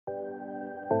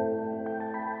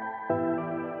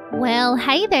Well,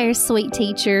 hey there, sweet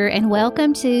teacher, and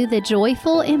welcome to the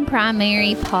Joyful in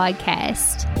Primary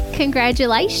podcast.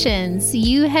 Congratulations,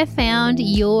 you have found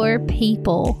your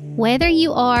people. Whether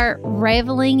you are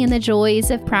reveling in the joys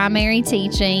of primary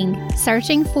teaching,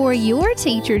 searching for your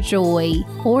teacher joy,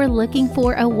 or looking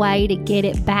for a way to get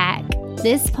it back,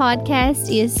 this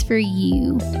podcast is for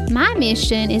you. My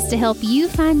mission is to help you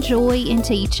find joy in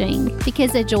teaching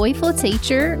because a joyful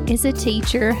teacher is a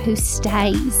teacher who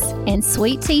stays. And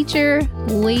sweet teacher,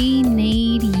 we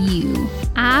need you.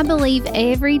 I believe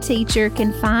every teacher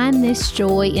can find this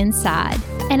joy inside,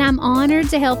 and I'm honored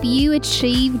to help you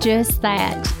achieve just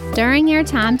that. During our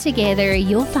time together,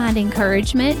 you'll find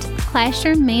encouragement,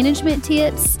 classroom management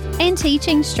tips, and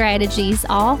teaching strategies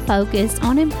all focused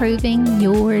on improving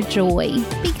your joy.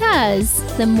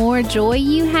 Because the more joy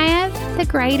you have, the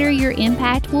greater your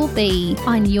impact will be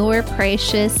on your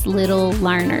precious little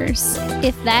learners.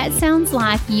 If that sounds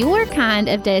like your kind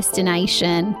of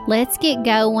destination, let's get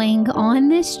going on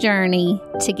this journey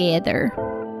together.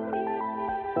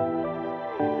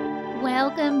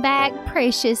 Welcome back,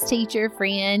 precious teacher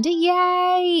friend.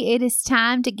 Yay! It is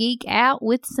time to geek out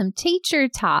with some teacher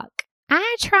talk.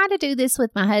 I try to do this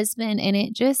with my husband and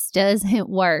it just doesn't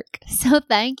work. So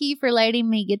thank you for letting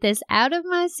me get this out of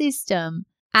my system.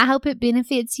 I hope it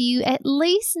benefits you at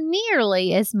least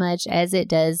nearly as much as it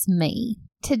does me.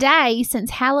 Today,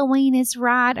 since Halloween is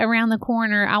right around the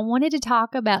corner, I wanted to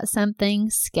talk about something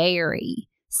scary,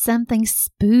 something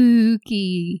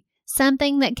spooky,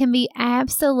 something that can be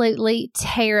absolutely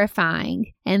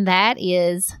terrifying, and that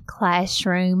is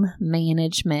classroom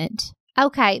management.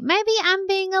 Okay, maybe I'm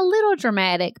being a little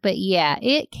dramatic, but yeah,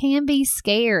 it can be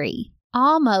scary.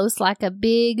 Almost like a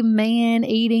big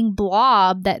man-eating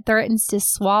blob that threatens to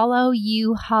swallow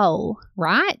you whole,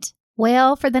 right?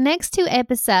 Well, for the next 2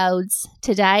 episodes,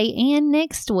 today and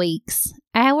next week's,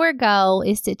 our goal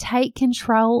is to take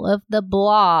control of the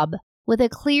blob with a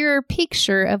clearer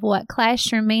picture of what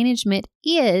classroom management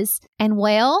is and,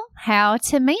 well, how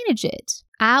to manage it.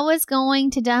 I was going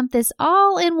to dump this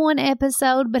all in one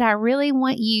episode, but I really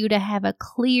want you to have a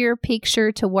clear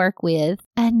picture to work with,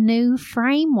 a new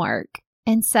framework.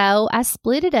 And so I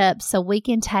split it up so we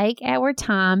can take our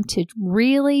time to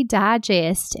really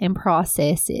digest and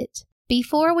process it.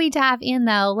 Before we dive in,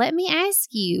 though, let me ask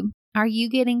you, are you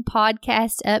getting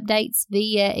podcast updates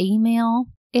via email?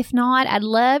 If not, I'd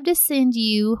love to send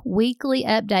you weekly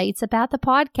updates about the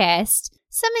podcast,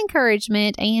 some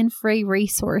encouragement, and free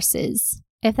resources.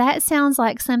 If that sounds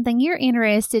like something you're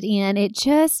interested in, it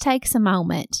just takes a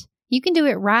moment. You can do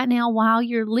it right now while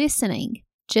you're listening.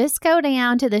 Just go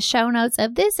down to the show notes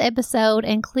of this episode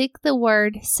and click the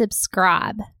word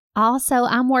subscribe. Also,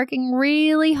 I'm working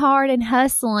really hard and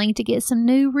hustling to get some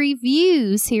new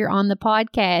reviews here on the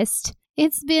podcast.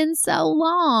 It's been so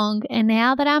long, and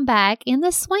now that I'm back in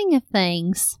the swing of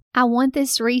things, I want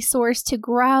this resource to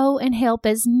grow and help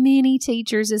as many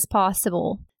teachers as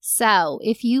possible. So,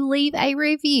 if you leave a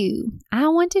review, I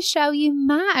want to show you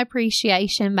my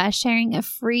appreciation by sharing a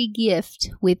free gift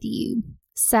with you.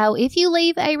 So, if you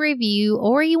leave a review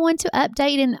or you want to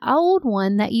update an old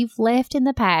one that you've left in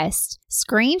the past,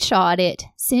 screenshot it,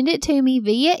 send it to me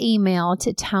via email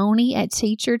to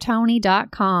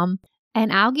tony@teachertony.com.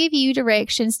 And I'll give you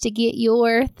directions to get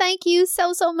your thank you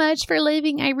so much for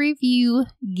leaving a review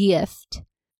gift.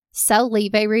 So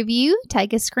leave a review,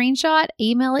 take a screenshot,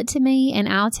 email it to me, and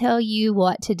I'll tell you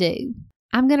what to do.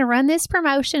 I'm going to run this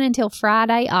promotion until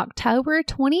Friday, October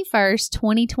 21st,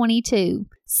 2022.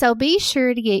 So be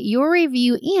sure to get your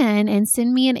review in and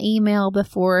send me an email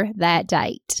before that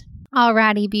date.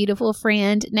 Alrighty, beautiful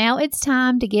friend. Now it's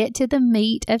time to get to the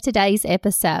meat of today's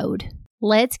episode.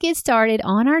 Let's get started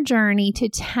on our journey to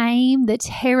tame the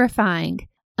terrifying,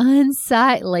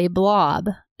 unsightly blob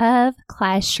of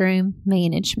classroom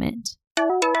management.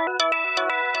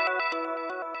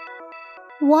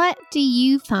 What do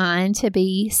you find to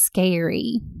be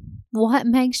scary? What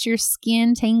makes your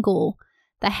skin tingle?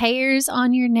 The hairs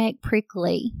on your neck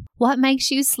prickly? What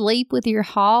makes you sleep with your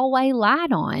hallway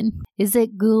light on? Is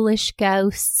it ghoulish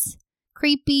ghosts,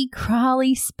 creepy,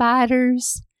 crawly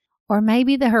spiders? Or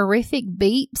maybe the horrific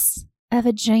beeps of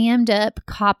a jammed up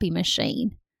copy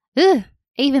machine. Ugh,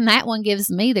 even that one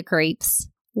gives me the creeps.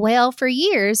 Well, for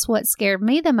years, what scared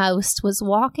me the most was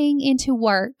walking into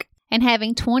work and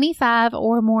having 25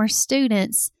 or more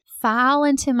students file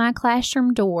into my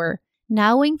classroom door,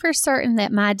 knowing for certain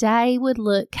that my day would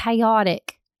look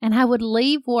chaotic and I would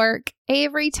leave work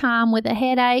every time with a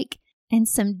headache and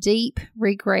some deep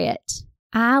regret.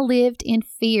 I lived in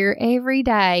fear every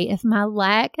day of my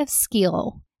lack of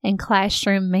skill in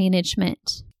classroom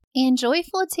management. In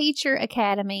Joyful Teacher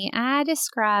Academy, I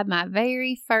describe my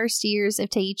very first years of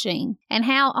teaching and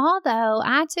how although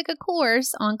I took a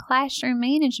course on classroom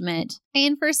management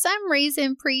and for some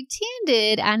reason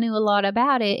pretended I knew a lot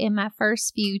about it in my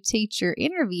first few teacher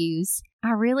interviews, I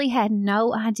really had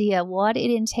no idea what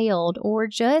it entailed or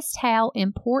just how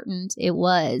important it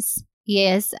was.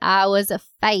 Yes, I was a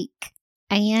fake.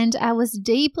 And I was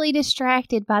deeply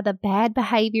distracted by the bad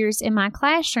behaviors in my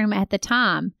classroom at the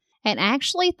time, and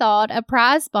actually thought a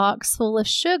prize box full of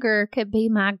sugar could be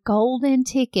my golden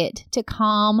ticket to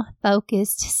calm,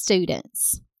 focused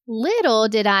students. Little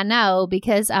did I know,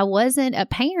 because I wasn't a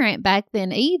parent back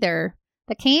then either,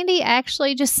 the candy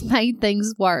actually just made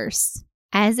things worse.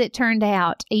 As it turned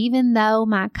out, even though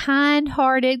my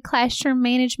kind-hearted classroom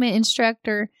management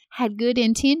instructor had good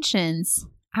intentions,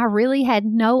 I really had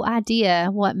no idea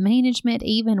what management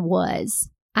even was.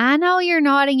 I know you're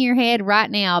nodding your head right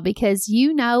now because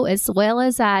you know as well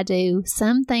as I do,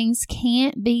 some things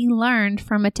can't be learned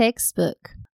from a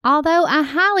textbook. Although I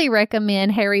highly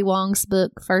recommend Harry Wong's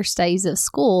book, First Days of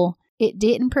School, it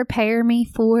didn't prepare me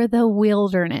for the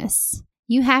wilderness.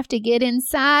 You have to get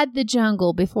inside the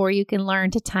jungle before you can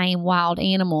learn to tame wild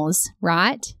animals,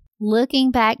 right? Looking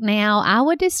back now, I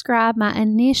would describe my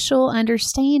initial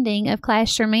understanding of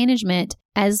classroom management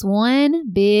as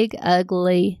one big,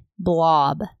 ugly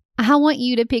blob. I want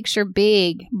you to picture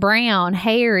big, brown,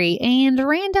 hairy, and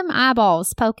random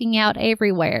eyeballs poking out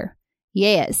everywhere.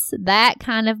 Yes, that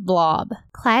kind of blob.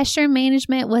 Classroom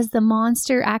management was the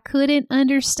monster I couldn't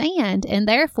understand and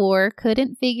therefore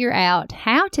couldn't figure out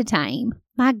how to tame.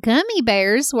 My gummy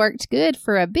bears worked good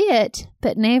for a bit,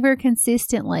 but never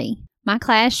consistently. My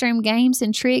classroom games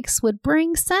and tricks would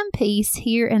bring some peace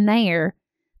here and there,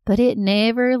 but it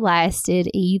never lasted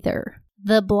either.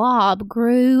 The blob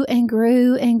grew and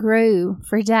grew and grew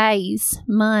for days,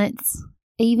 months,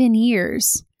 even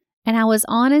years, and I was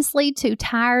honestly too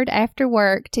tired after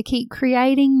work to keep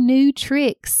creating new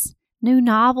tricks, new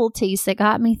novelties that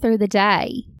got me through the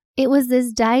day. It was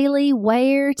this daily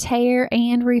wear, tear,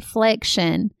 and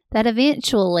reflection that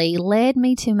eventually led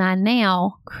me to my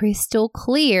now crystal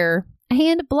clear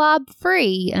and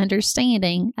blob-free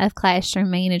understanding of classroom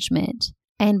management.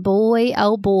 And boy,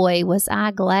 oh boy, was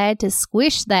I glad to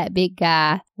squish that big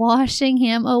guy, washing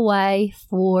him away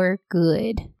for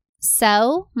good.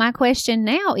 So, my question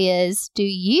now is, do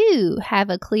you have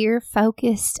a clear,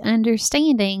 focused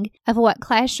understanding of what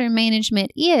classroom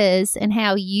management is and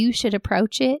how you should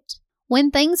approach it?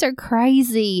 When things are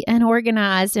crazy,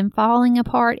 unorganized, and falling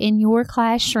apart in your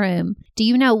classroom, do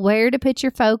you know where to put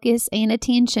your focus and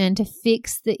attention to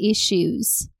fix the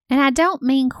issues? And I don't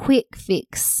mean quick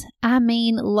fix. I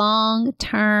mean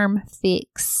long-term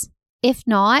fix. If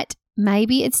not,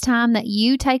 maybe it's time that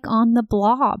you take on the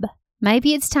blob.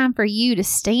 Maybe it's time for you to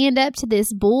stand up to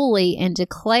this bully and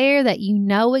declare that you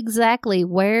know exactly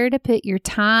where to put your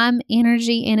time,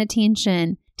 energy, and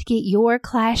attention to get your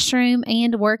classroom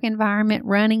and work environment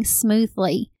running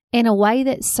smoothly in a way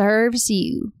that serves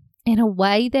you, in a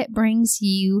way that brings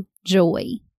you joy.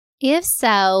 If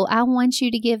so, I want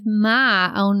you to give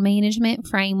my own management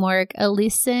framework a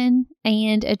listen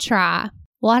and a try.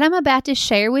 What I'm about to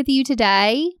share with you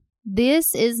today,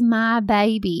 this is my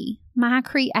baby, my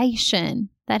creation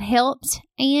that helped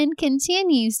and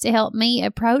continues to help me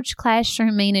approach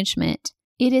classroom management.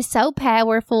 It is so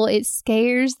powerful, it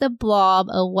scares the blob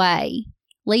away,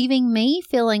 leaving me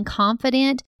feeling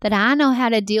confident that I know how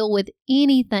to deal with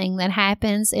anything that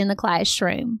happens in the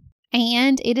classroom.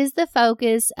 And it is the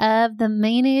focus of the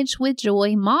Manage with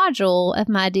Joy module of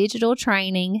my digital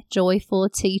training, Joyful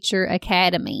Teacher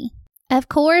Academy. Of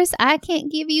course, I can't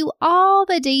give you all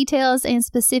the details and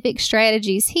specific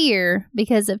strategies here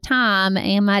because of time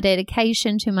and my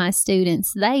dedication to my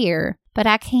students there, but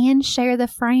I can share the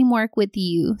framework with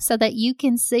you so that you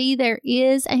can see there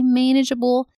is a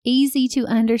manageable, easy to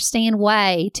understand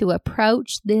way to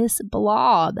approach this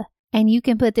blob. And you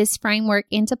can put this framework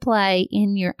into play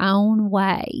in your own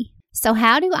way. So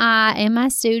how do I and my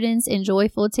students in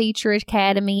Joyful Teacher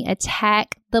Academy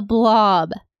attack the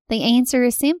blob? The answer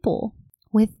is simple: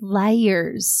 with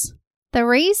layers. The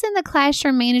reason the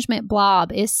classroom management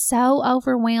blob is so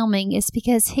overwhelming is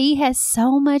because he has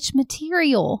so much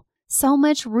material, so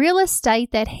much real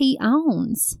estate that he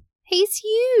owns. He's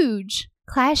huge.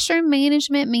 Classroom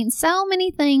management means so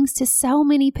many things to so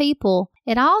many people.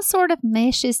 It all sort of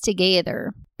meshes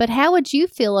together. But how would you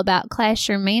feel about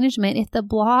classroom management if the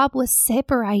blob was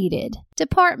separated,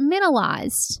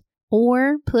 departmentalized,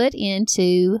 or put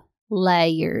into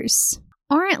layers?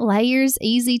 Aren't layers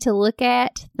easy to look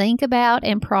at, think about,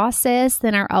 and process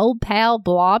than our old pal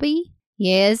Blobby?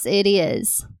 Yes, it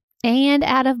is. And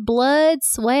out of blood,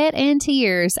 sweat, and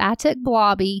tears, I took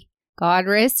Blobby, God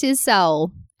rest his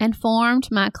soul, and formed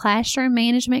my classroom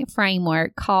management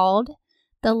framework called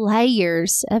The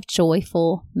Layers of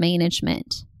Joyful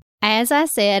Management. As I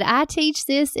said, I teach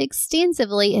this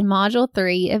extensively in Module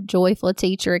 3 of Joyful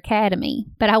Teacher Academy,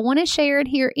 but I want to share it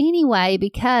here anyway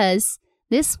because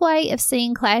this way of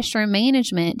seeing classroom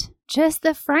management, just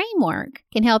the framework,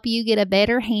 can help you get a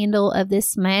better handle of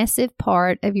this massive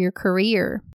part of your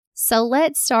career. So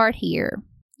let's start here.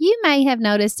 You may have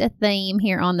noticed a theme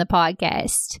here on the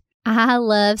podcast. I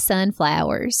love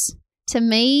sunflowers. To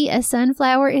me, a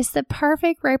sunflower is the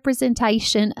perfect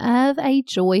representation of a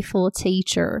joyful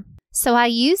teacher. So I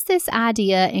use this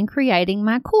idea in creating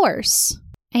my course.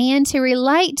 And to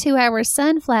relate to our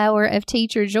sunflower of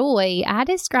teacher joy, I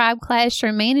describe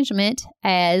classroom management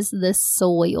as the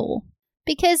soil.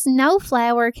 Because no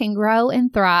flower can grow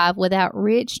and thrive without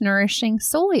rich, nourishing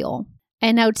soil.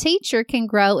 And no teacher can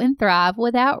grow and thrive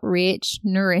without rich,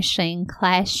 nourishing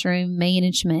classroom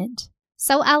management.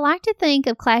 So I like to think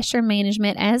of classroom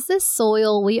management as the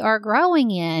soil we are growing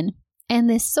in. And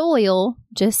this soil,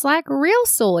 just like real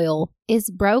soil, is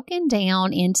broken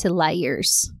down into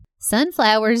layers.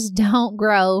 Sunflowers don't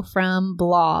grow from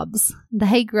blobs.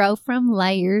 They grow from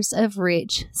layers of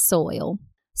rich soil.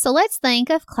 So let's think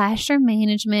of classroom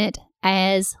management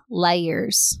as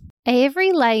layers.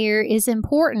 Every layer is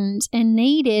important and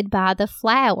needed by the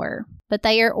flower, but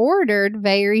they are ordered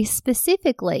very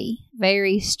specifically,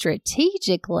 very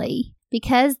strategically,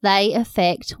 because they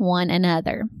affect one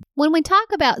another. When we talk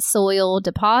about soil,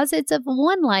 deposits of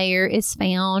one layer is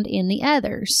found in the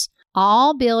others,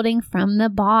 all building from the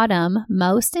bottom,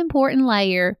 most important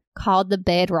layer called the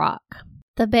bedrock.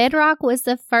 The bedrock was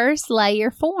the first layer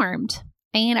formed,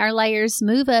 and our layers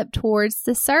move up towards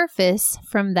the surface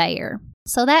from there.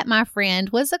 So that, my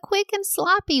friend, was a quick and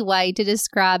sloppy way to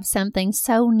describe something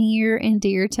so near and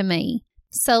dear to me.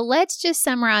 So let's just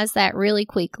summarize that really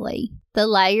quickly. The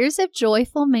layers of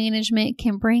joyful management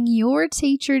can bring your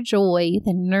teacher joy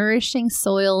the nourishing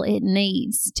soil it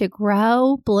needs to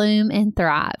grow, bloom, and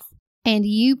thrive. And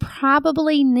you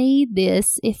probably need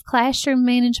this if classroom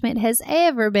management has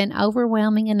ever been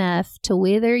overwhelming enough to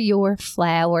wither your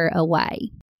flower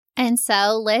away. And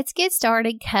so let's get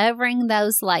started covering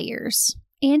those layers.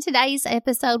 In today's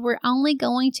episode, we're only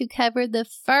going to cover the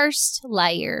first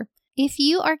layer. If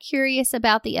you are curious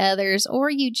about the others or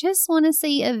you just want to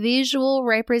see a visual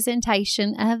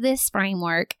representation of this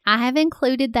framework, I have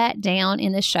included that down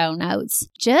in the show notes.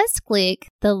 Just click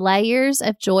the Layers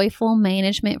of Joyful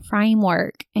Management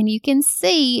Framework and you can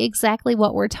see exactly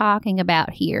what we're talking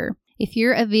about here. If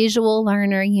you're a visual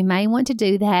learner, you may want to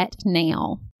do that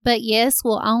now. But yes,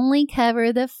 we'll only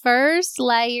cover the first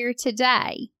layer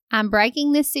today. I'm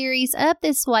breaking this series up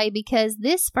this way because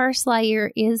this first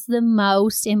layer is the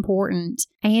most important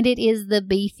and it is the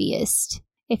beefiest.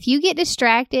 If you get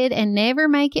distracted and never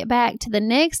make it back to the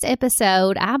next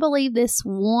episode, I believe this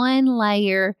one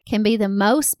layer can be the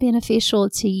most beneficial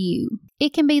to you.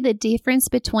 It can be the difference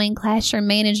between classroom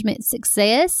management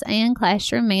success and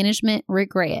classroom management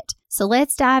regret. So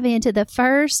let's dive into the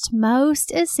first,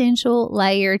 most essential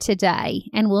layer today,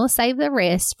 and we'll save the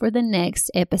rest for the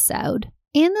next episode.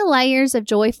 In the Layers of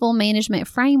Joyful Management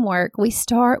framework, we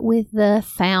start with the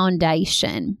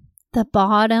foundation, the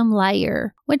bottom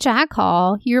layer, which I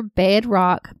call your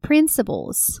bedrock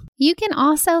principles. You can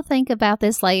also think about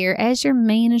this layer as your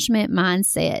management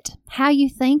mindset, how you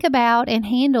think about and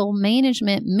handle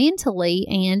management mentally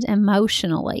and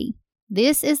emotionally.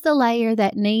 This is the layer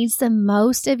that needs the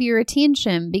most of your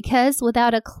attention because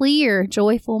without a clear,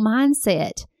 joyful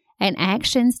mindset and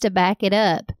actions to back it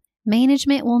up,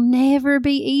 management will never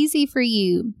be easy for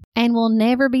you and will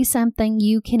never be something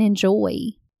you can enjoy.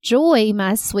 Joy,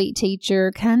 my sweet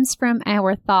teacher, comes from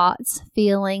our thoughts,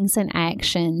 feelings, and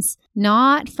actions,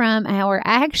 not from our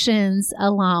actions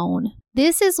alone.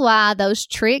 This is why those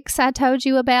tricks I told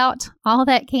you about, all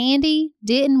that candy,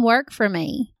 didn't work for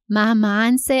me. My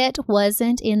mindset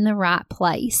wasn't in the right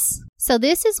place. So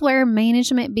this is where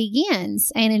management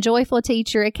begins, and in Joyful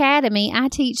Teacher Academy, I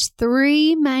teach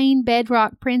 3 main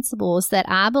bedrock principles that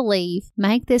I believe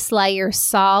make this layer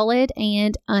solid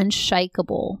and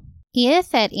unshakable.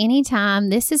 If at any time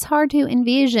this is hard to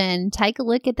envision, take a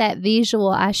look at that visual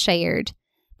I shared.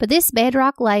 But this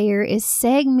bedrock layer is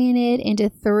segmented into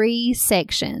 3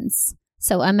 sections.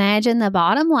 So imagine the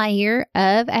bottom layer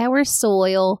of our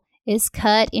soil is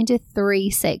cut into 3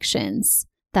 sections.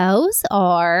 Those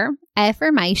are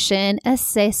affirmation,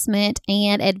 assessment,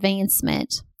 and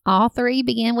advancement. All 3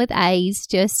 begin with A's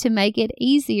just to make it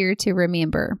easier to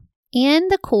remember. In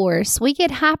the course, we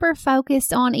get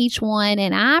hyper-focused on each one,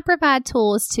 and I provide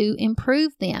tools to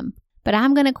improve them. But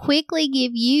I'm going to quickly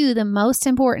give you the most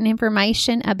important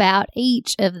information about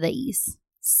each of these.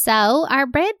 So, our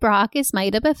bedrock is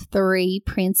made up of 3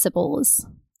 principles.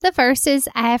 The first is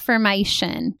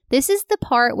affirmation. This is the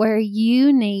part where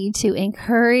you need to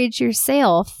encourage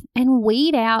yourself and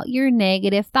weed out your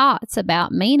negative thoughts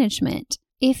about management.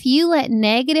 If you let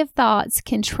negative thoughts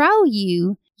control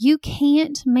you, you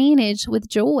can't manage with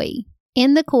joy.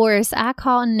 In the course, I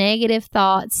call negative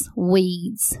thoughts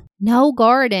weeds. No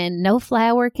garden, no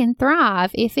flower can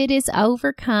thrive if it is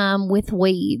overcome with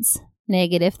weeds,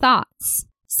 negative thoughts.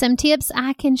 Some tips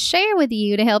I can share with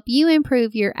you to help you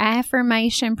improve your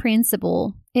affirmation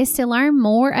principle is to learn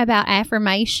more about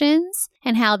affirmations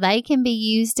and how they can be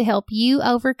used to help you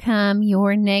overcome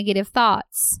your negative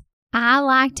thoughts. I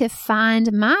like to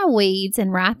find my weeds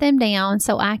and write them down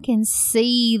so I can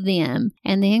see them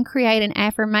and then create an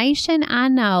affirmation I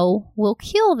know will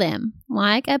kill them,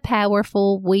 like a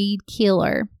powerful weed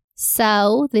killer.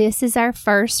 So, this is our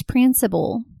first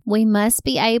principle. We must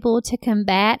be able to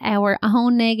combat our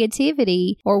own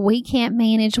negativity or we can't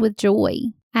manage with joy.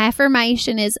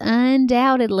 Affirmation is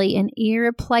undoubtedly an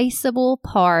irreplaceable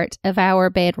part of our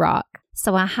bedrock.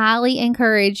 So I highly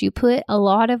encourage you put a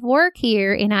lot of work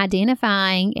here in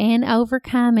identifying and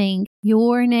overcoming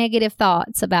your negative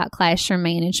thoughts about classroom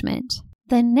management.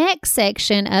 The next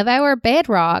section of our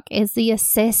bedrock is the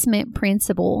assessment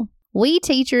principle. We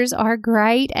teachers are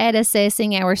great at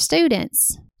assessing our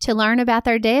students to learn about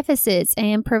their deficits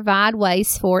and provide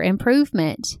ways for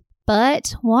improvement.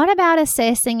 But what about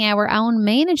assessing our own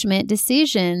management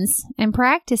decisions and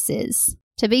practices?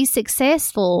 To be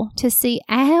successful, to see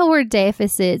our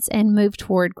deficits and move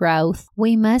toward growth,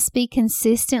 we must be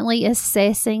consistently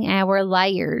assessing our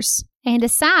layers and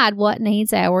decide what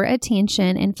needs our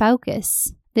attention and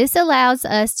focus. This allows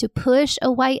us to push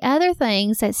away other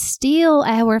things that steal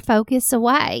our focus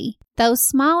away. Those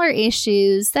smaller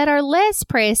issues that are less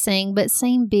pressing but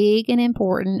seem big and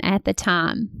important at the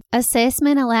time.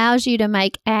 Assessment allows you to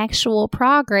make actual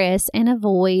progress and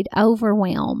avoid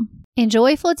overwhelm. In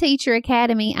Joyful Teacher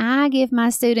Academy, I give my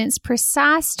students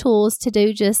precise tools to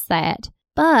do just that.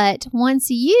 But once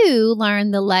you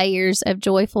learn the layers of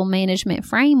Joyful Management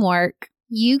Framework,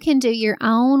 you can do your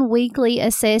own weekly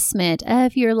assessment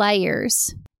of your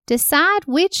layers. Decide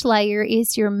which layer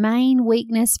is your main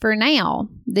weakness for now.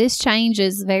 This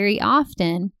changes very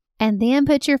often. And then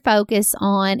put your focus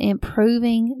on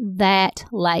improving that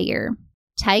layer.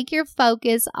 Take your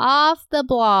focus off the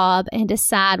blob and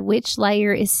decide which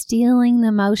layer is stealing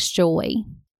the most joy.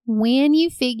 When you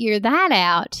figure that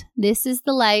out, this is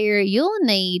the layer you'll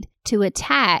need to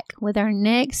attack with our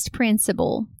next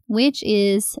principle, which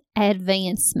is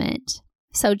advancement.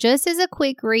 So just as a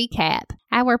quick recap,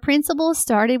 our principle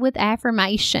started with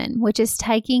affirmation, which is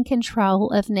taking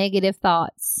control of negative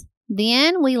thoughts.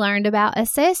 Then we learned about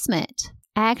assessment,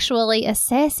 actually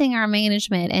assessing our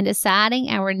management and deciding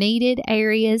our needed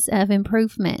areas of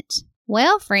improvement.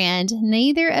 Well, friend,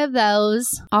 neither of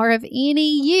those are of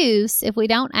any use if we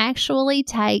don't actually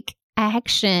take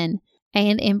action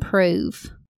and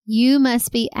improve. You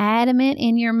must be adamant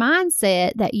in your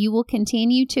mindset that you will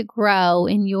continue to grow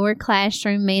in your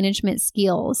classroom management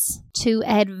skills to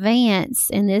advance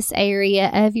in this area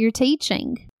of your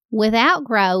teaching. Without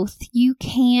growth, you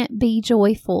can't be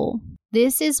joyful.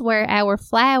 This is where our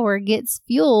flower gets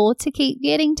fuel to keep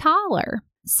getting taller.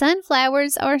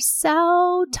 Sunflowers are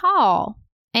so tall,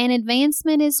 and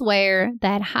advancement is where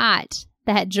that height,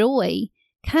 that joy,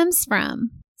 comes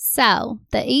from. So,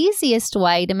 the easiest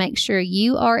way to make sure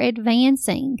you are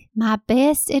advancing, my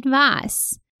best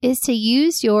advice, is to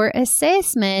use your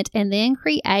assessment and then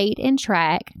create and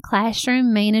track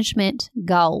classroom management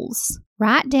goals.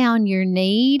 Write down your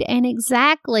need and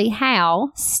exactly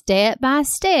how, step by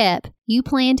step, you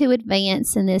plan to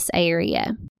advance in this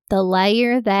area, the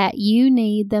layer that you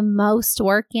need the most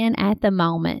work in at the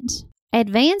moment.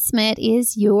 Advancement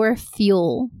is your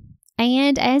fuel.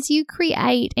 And as you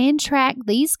create and track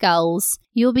these goals,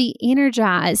 you'll be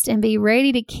energized and be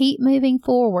ready to keep moving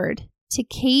forward, to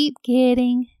keep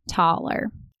getting taller.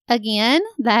 Again,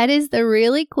 that is the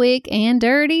really quick and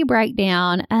dirty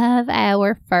breakdown of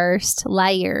our first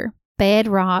layer,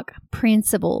 bedrock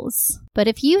principles. But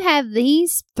if you have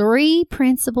these 3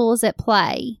 principles at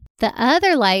play, the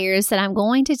other layers that I'm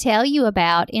going to tell you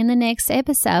about in the next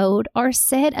episode are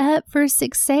set up for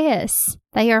success.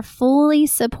 They are fully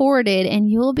supported and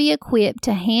you'll be equipped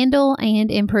to handle and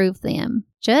improve them.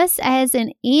 Just as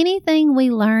in anything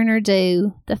we learn or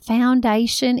do, the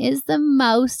foundation is the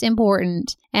most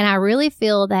important, and I really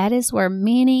feel that is where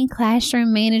many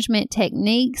classroom management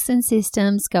techniques and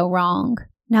systems go wrong.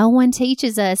 No one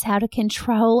teaches us how to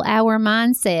control our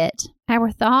mindset,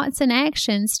 our thoughts and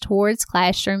actions towards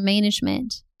classroom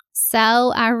management.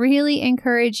 So I really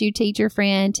encourage you, teacher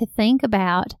friend, to think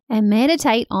about and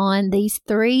meditate on these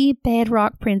 3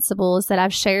 bedrock principles that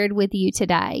I've shared with you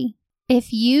today.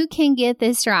 If you can get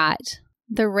this right,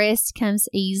 the rest comes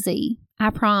easy,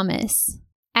 I promise.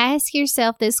 Ask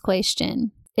yourself this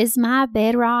question: is my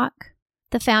bedrock,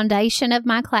 the foundation of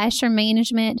my classroom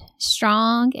management,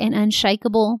 strong and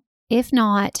unshakable? If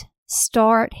not,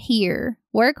 start here.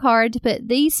 Work hard to put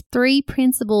these 3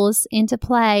 principles into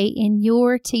play in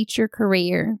your teacher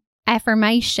career.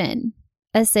 Affirmation,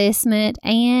 assessment,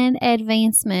 and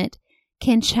advancement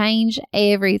can change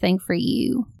everything for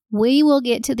you. We will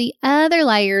get to the other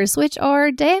layers, which are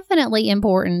definitely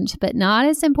important, but not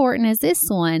as important as this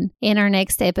one, in our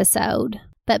next episode.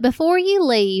 But before you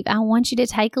leave, I want you to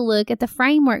take a look at the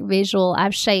framework visual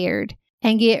I've shared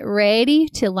and get ready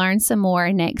to learn some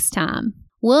more next time.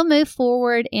 We'll move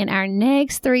forward in our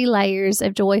next 3 layers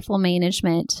of joyful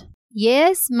management.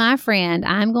 Yes, my friend,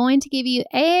 I'm going to give you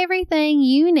everything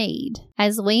you need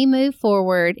as we move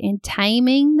forward in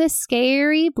taming the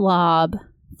scary blob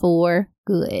for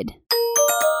good.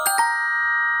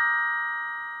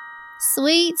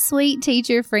 Sweet, sweet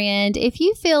teacher friend, if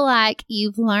you feel like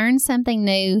you've learned something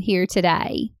new here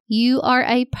today, you are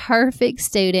a perfect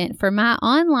student for my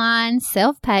online,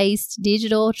 self-paced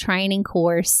digital training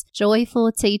course,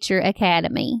 Joyful Teacher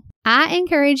Academy. I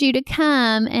encourage you to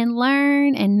come and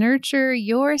learn and nurture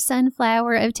your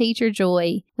sunflower of teacher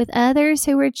joy with others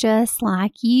who are just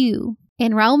like you.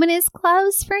 Enrollment is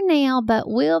closed for now, but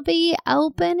will be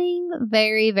opening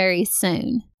very, very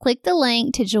soon. Click the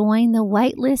link to join the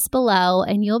waitlist below,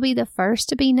 and you'll be the first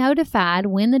to be notified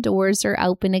when the doors are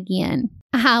open again.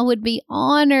 I would be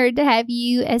honored to have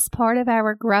you as part of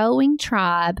our growing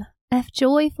tribe of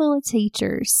joyful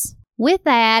teachers. With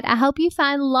that, I hope you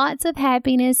find lots of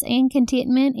happiness and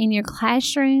contentment in your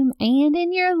classroom and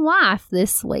in your life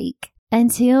this week.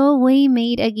 Until we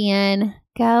meet again,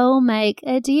 go make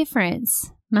a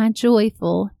difference, my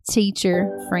joyful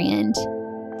teacher friend.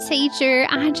 Teacher,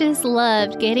 I just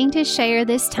loved getting to share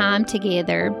this time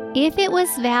together. If it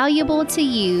was valuable to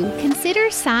you,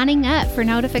 consider signing up for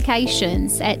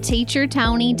notifications at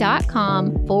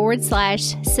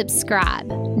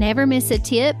teachertony.com/subscribe. Never miss a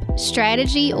tip,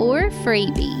 strategy, or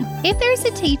freebie. If there's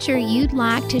a teacher you'd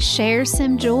like to share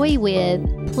some joy with,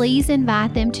 please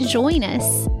invite them to join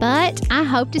us. But I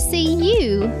hope to see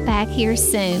you back here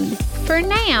soon. For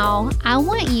now, I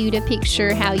want you to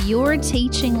picture how your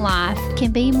teaching life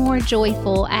can be more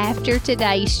joyful after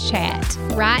today's chat.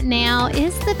 Right now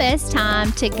is the best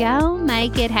time to go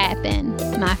make it happen,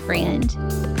 my friend.